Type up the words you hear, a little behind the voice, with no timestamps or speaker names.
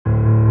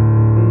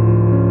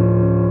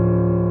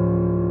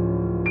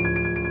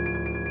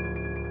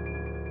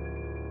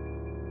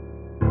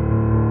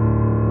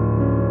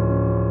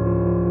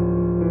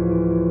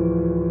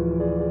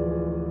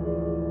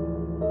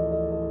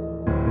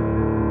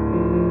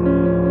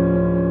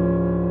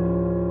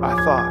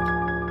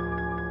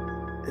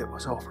thought it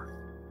was over.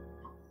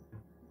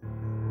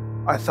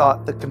 I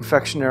thought the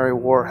confectionery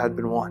war had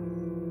been won.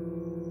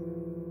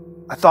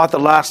 I thought the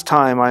last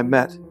time I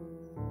met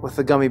with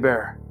the gummy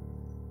bear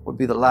would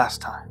be the last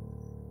time.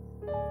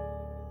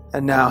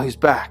 And now he's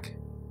back.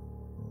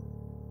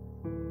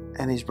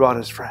 And he's brought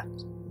his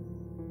friends.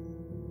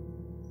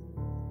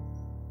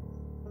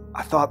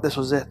 I thought this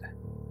was it.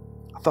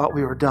 I thought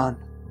we were done.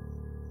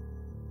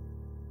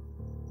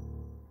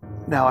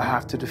 Now I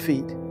have to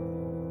defeat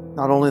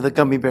not only the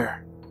gummy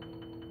bear,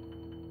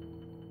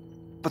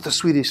 but the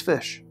Swedish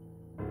fish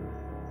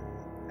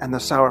and the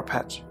Sour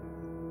Patch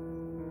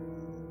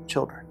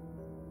children.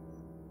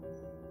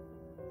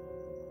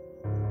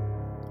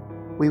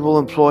 We will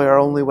employ our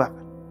only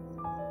weapon,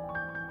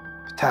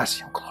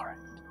 potassium chloride.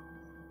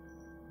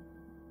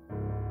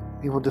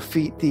 We will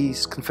defeat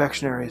these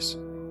confectionaries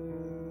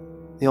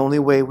the only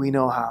way we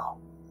know how,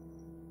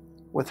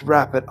 with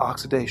rapid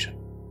oxidation.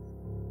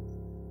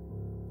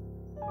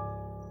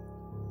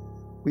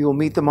 We will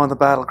meet them on the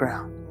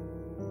battleground,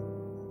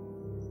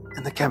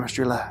 in the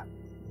chemistry lab,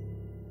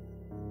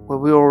 where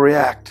we will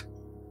react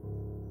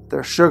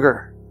their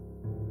sugar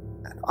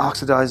and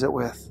oxidize it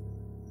with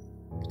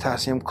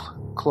potassium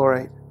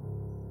chlorate.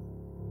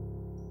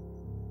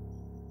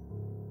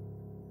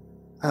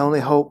 I only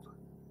hope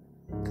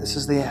this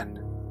is the end,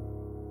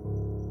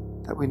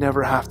 that we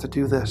never have to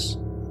do this,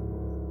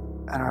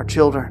 and our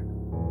children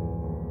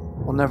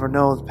will never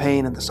know the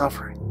pain and the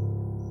suffering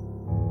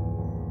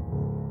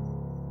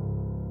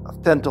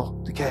of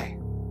dental decay.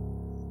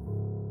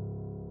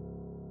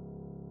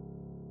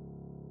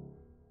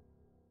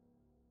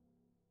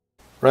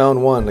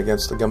 Round 1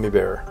 against the gummy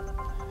bear.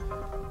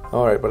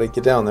 Alright, buddy,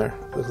 get down there.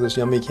 Look at this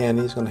yummy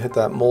candy. He's going to hit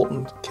that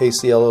molten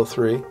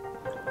KClO3.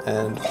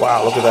 And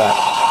wow, look at that.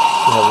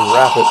 We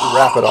have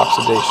rapid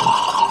oxidation.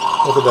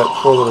 Look at that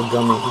poor little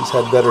gummy. He's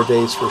had better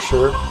days for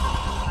sure.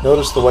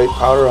 Notice the white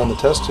powder on the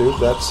test tube.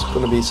 That's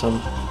going to be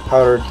some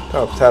powdered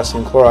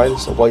potassium chloride.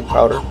 It's a white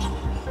powder.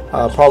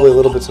 Probably a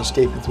little bit's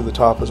escaping through the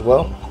top as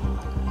well.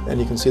 And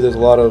you can see there's a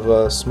lot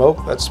of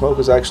smoke. That smoke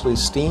is actually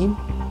steam.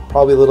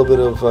 Probably a little bit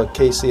of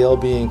KCl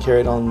being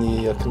carried on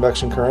the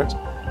convection current,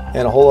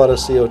 and a whole lot of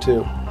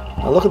CO2.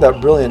 Now look at that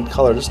brilliant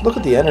color. Just look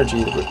at the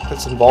energy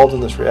that's involved in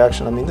this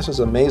reaction. I mean, this is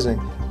amazing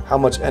how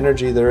much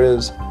energy there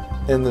is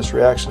in this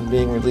reaction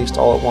being released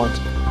all at once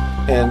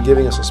and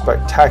giving us a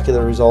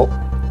spectacular result.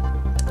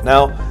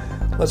 Now,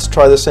 let's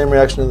try the same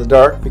reaction in the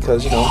dark,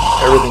 because, you know,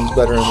 everything's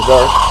better in the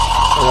dark.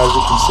 And as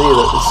you can see,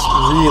 that it's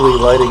really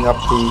lighting up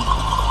the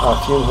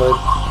fume hood.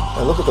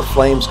 And look at the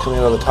flames coming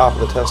out of the top of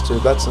the test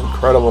tube. That's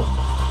incredible.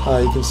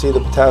 You can see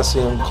the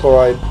potassium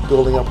chloride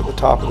building up at the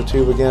top of the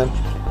tube again.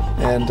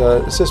 And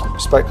it's just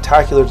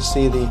spectacular to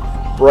see the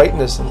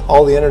brightness and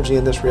all the energy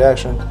in this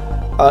reaction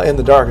in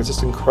the dark. It's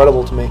just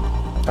incredible to me.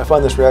 I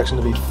find this reaction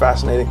to be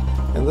fascinating.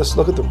 And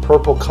look at the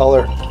purple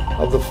color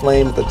of the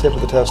flame at the tip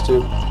of the test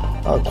tube.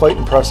 Quite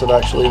impressive,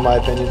 actually, in my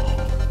opinion.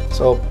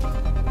 So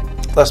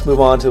let's move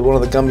on to one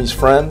of the gummy's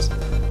friends.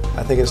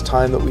 I think it's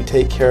time that we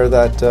take care of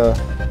that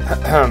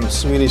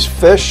Swedish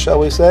fish, shall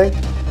we say.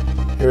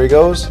 Here he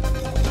goes.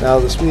 Now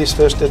the Swedish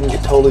fish didn't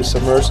get totally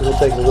submerged, so it'll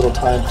take a little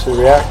time to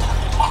react.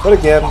 But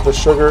again, the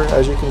sugar,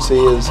 as you can see,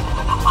 is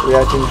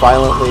reacting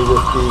violently with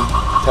the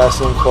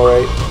potassium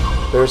chlorate.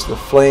 There's the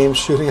flame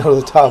shooting out of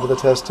the top of the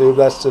test tube.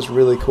 That's just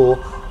really cool.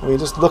 I mean,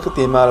 just look at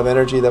the amount of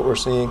energy that we're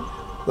seeing.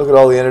 Look at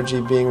all the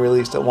energy being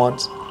released at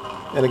once.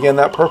 And again,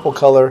 that purple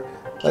color,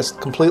 that's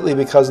completely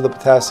because of the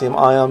potassium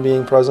ion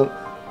being present.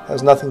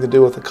 Has nothing to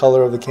do with the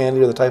color of the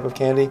candy or the type of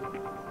candy.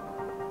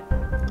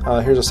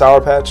 Here's a Sour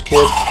Patch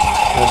Kid.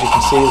 As you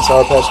can see, the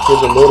Sour Patch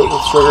Kids are loaded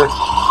with sugar,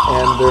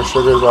 and their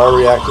sugars are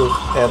reactive,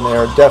 and they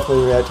are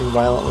definitely reacting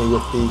violently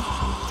with the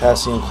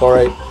potassium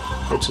chlorate,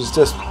 which is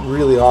just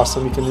really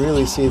awesome. You can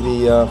really see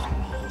the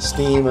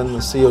steam and the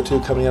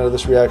CO2 coming out of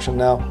this reaction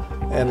now.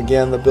 And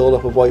again, the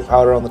buildup of white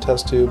powder on the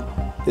test tube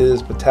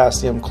is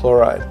potassium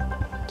chloride.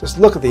 Just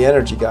look at the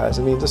energy, guys.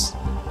 I mean, just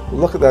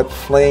look at that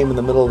flame in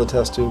the middle of the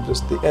test tube,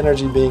 just the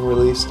energy being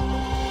released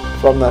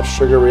from that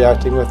sugar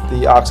reacting with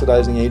the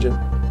oxidizing agent.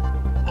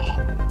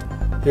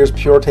 Here's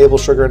pure table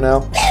sugar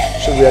now.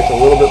 Should react a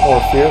little bit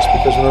more fierce,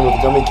 because remember,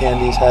 the gummy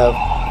candies have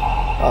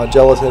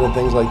gelatin and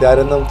things like that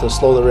in them to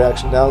slow the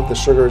reaction down. The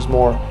sugar is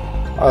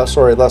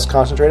less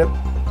concentrated.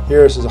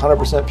 Here, this is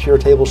 100% pure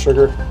table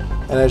sugar,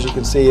 and as you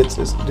can see, it's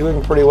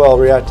doing pretty well,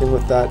 reacting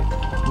with that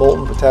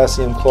molten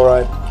potassium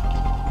chloride.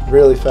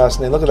 Really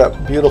fascinating. Look at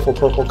that beautiful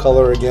purple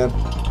color again.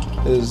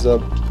 Is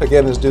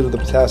due to the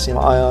potassium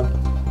ion,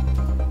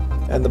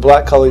 and the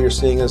black color you're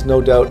seeing is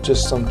no doubt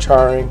just some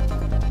charring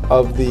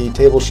of the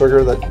table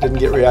sugar that didn't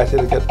get reacted.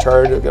 It got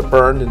charred, it got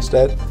burned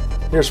instead.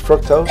 Here's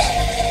fructose,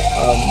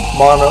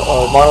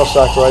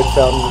 monosaccharide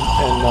found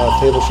in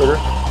table sugar,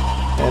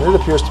 and it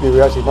appears to be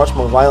reacting much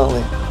more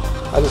violently.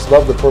 I just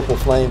love the purple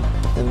flame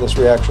in this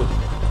reaction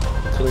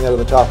coming out of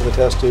the top of the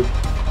test tube.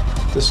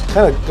 This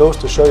kind of goes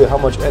to show you how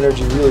much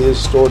energy really is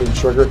stored in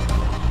sugar,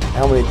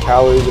 how many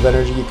calories of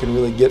energy you can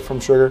really get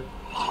from sugar.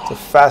 It's a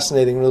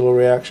fascinating little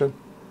reaction,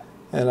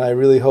 and I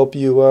really hope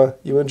you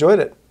enjoyed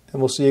it.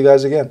 and we'll see you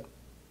guys again.